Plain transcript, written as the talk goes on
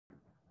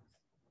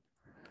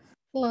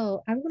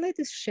Hello, I would like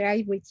to share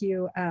with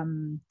you a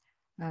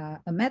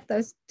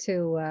method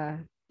to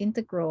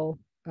integral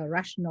a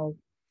rational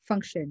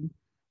function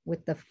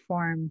with the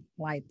form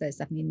like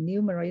this. I mean,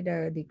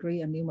 numerator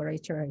degree of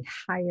numerator is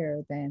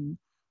higher than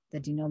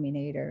the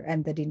denominator,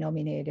 and the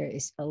denominator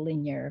is a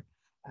linear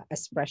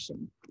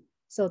expression.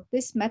 So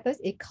this method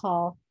is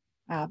called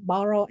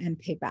borrow and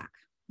pay back.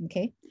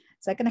 Okay,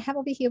 so I'm gonna have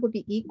over here would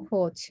be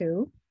equal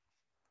to.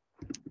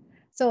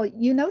 So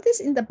you notice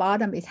in the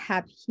bottom it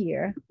have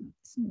here,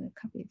 I'm gonna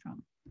copy it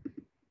from,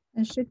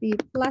 and should be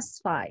plus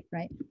 5,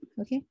 right?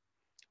 Okay,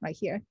 right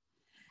here.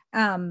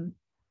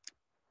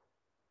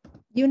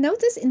 You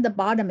notice in the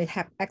bottom it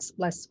have x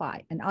plus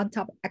 5 and on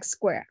top x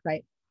squared,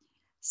 right?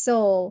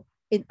 So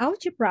in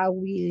algebra,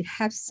 we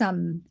have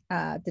some,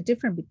 the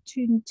difference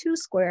between 2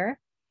 square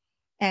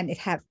and it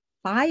have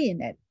 5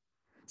 in it.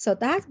 So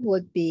that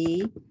would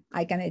be,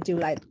 I'm gonna do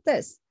like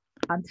this.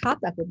 On top,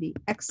 that would be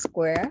x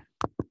squared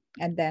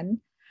and then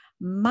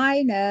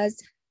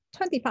minus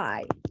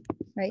 25,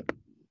 right?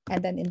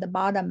 And then in the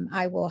bottom,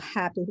 I will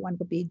have the one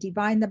would be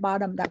divide the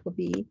bottom, that would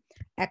be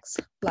x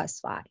plus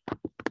 5.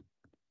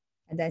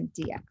 And then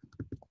dx.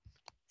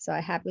 So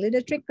I have a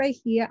little trick right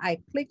here. I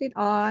click it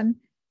on,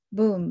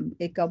 boom,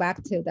 it go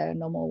back to the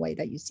normal way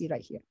that you see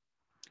right here.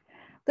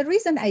 The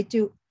reason I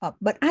do,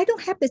 but I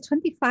don't have the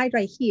 25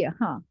 right here,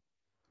 huh?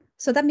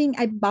 So that means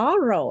I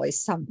borrow it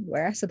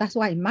somewhere. So that's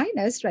why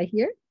minus right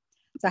here.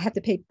 So I have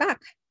to pay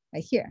back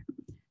right here.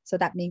 So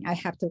that means I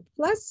have to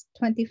plus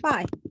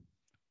 25.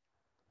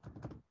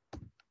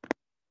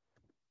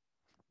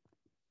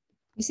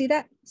 You see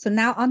that? So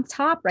now on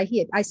top right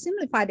here, I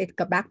simplified it,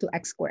 go back to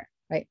x squared,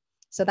 right?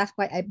 So that's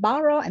why I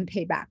borrow and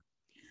pay back.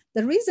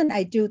 The reason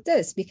I do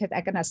this because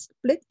I'm gonna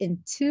split in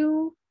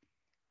two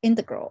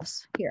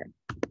integrals here.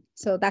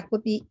 So that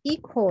would be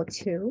equal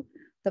to,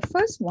 the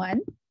first one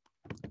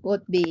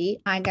would be,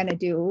 I'm gonna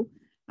do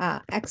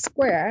x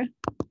squared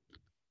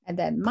and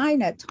then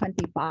minus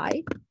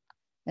 25.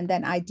 And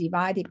then I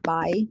divide it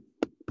by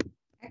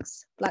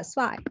x plus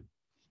 5,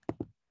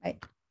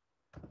 right?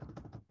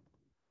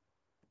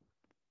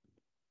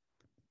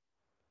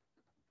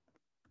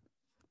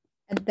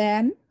 And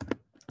then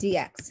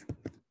dx.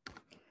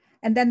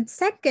 And then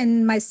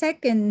my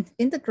second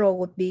integral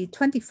would be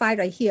 25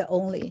 right here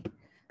only.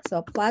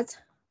 So plus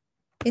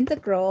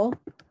integral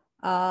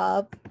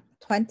of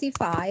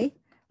 25,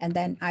 and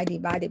then I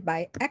divide it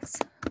by x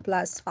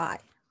plus 5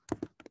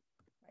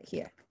 right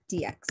here,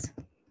 dx.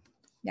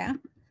 Yeah,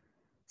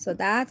 so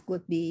that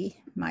would be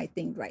my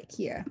thing right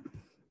here.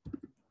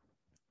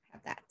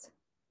 Have that.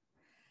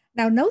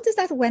 Now notice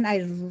that when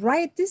I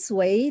write this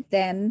way,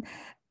 then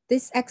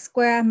this x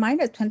squared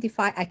minus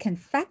 25, I can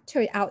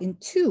factor it out in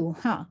 2,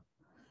 huh?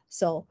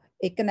 So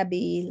it's gonna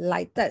be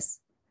like this.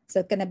 So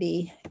it's gonna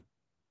be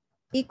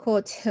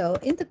equal to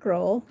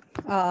integral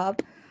of,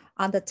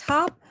 on the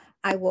top,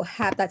 I will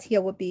have that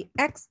here would be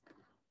x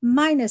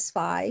minus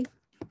 5,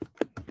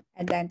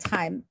 and then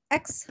time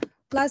x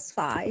plus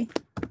 5.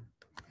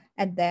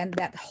 And then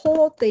that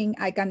whole thing,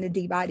 I'm gonna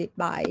divide it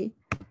by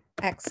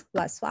x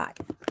plus 5,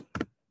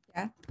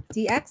 yeah,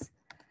 dx.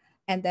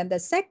 And then the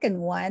second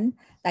one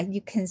that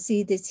you can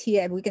see this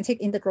here, we can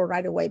take integral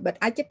right away, but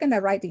I'm just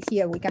gonna write it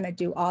here. We're gonna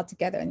do all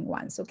together in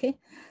once, okay?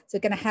 So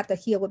you're gonna have that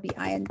here would be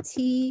int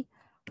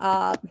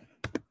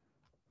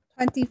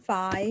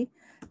 25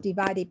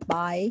 divided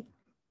by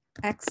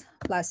x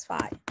plus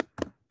 5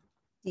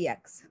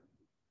 dx.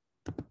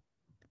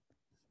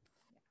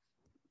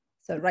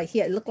 So right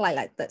here, it look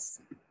like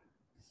this,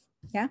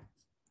 yeah?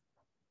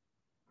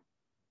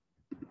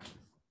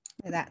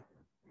 Like that.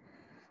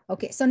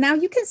 Okay, so now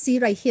you can see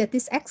right here,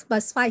 this x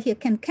plus 5 here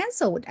can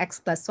cancel with x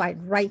plus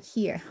 5 right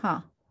here,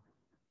 huh?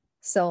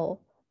 So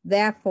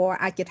therefore,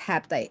 I could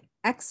have the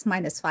x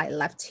minus 5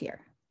 left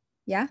here,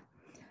 yeah?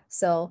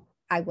 So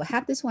I will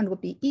have this one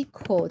would be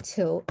equal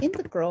to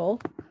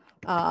integral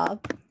of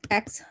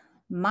x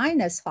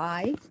minus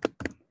 5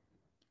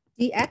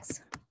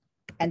 dx.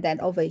 And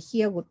then over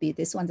here would be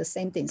this one, the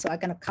same thing. So I'm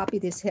gonna copy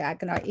this here. I'm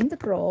gonna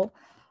integral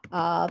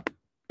of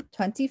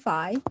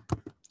 25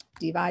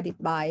 divided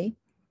by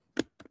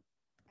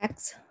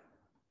x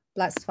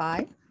plus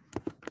 5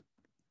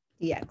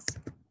 dx.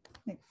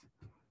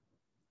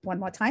 One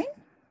more time.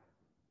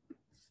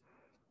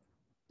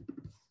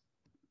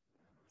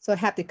 So it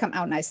have to come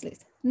out nicely.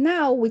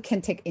 Now we can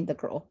take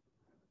integral,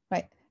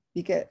 right?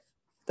 Because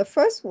the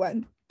first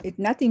one is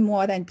nothing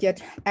more than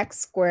just x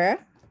squared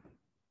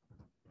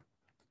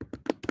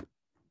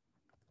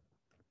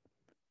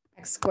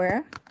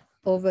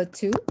over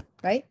 2,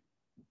 right?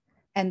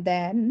 And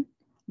then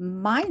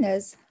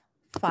minus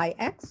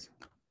 5x,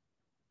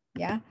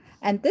 yeah?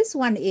 And this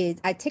one is,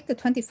 I take the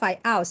 25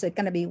 out, so it's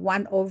gonna be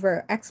 1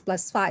 over x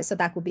plus 5, so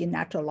that would be a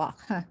natural log,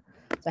 huh?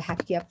 So I have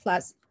here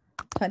plus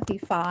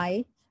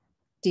 25,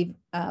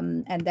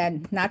 and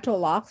then natural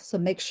log, so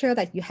make sure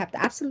that you have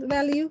the absolute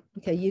value,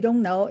 because you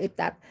don't know if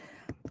that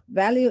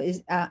value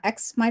is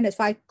x minus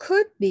 5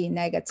 could be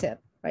negative,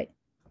 right?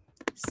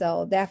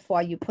 So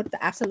therefore, you put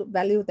the absolute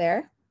value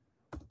there,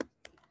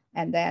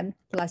 and then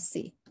plus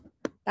c.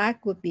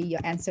 That would be your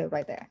answer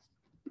right there.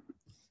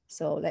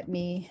 So let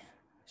me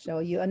show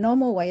you a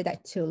normal way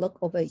that to look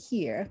over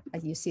here,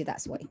 as you see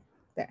that way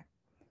there.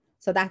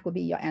 So that would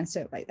be your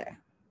answer right there.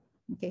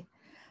 Okay.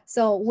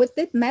 So with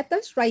the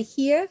methods right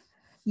here,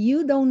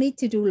 you don't need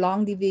to do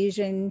long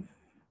division.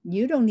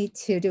 You don't need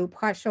to do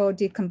partial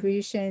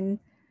decomposition,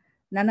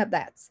 none of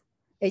that.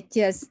 It's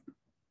just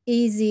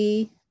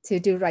easy to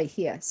do right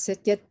here. So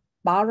just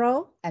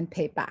borrow and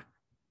pay back,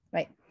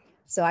 right?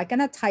 So I'm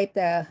gonna type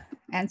the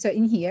answer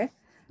in here,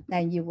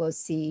 then you will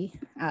see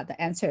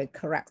the answer is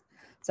correct.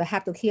 So I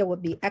have to here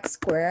would be x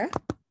squared,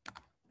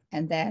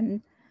 and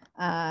then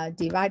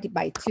divided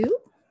by 2,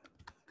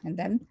 and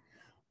then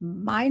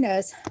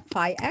minus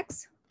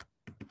 5x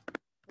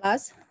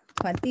plus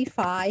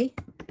 25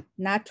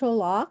 natural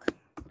log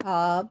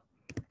of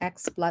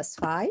x plus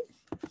 5,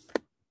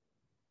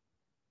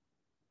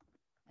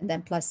 and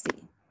then plus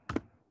c.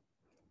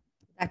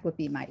 That would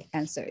be my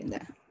answer in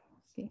there.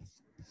 Okay.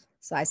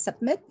 So I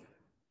submit,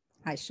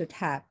 I should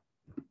have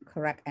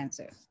correct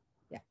answer.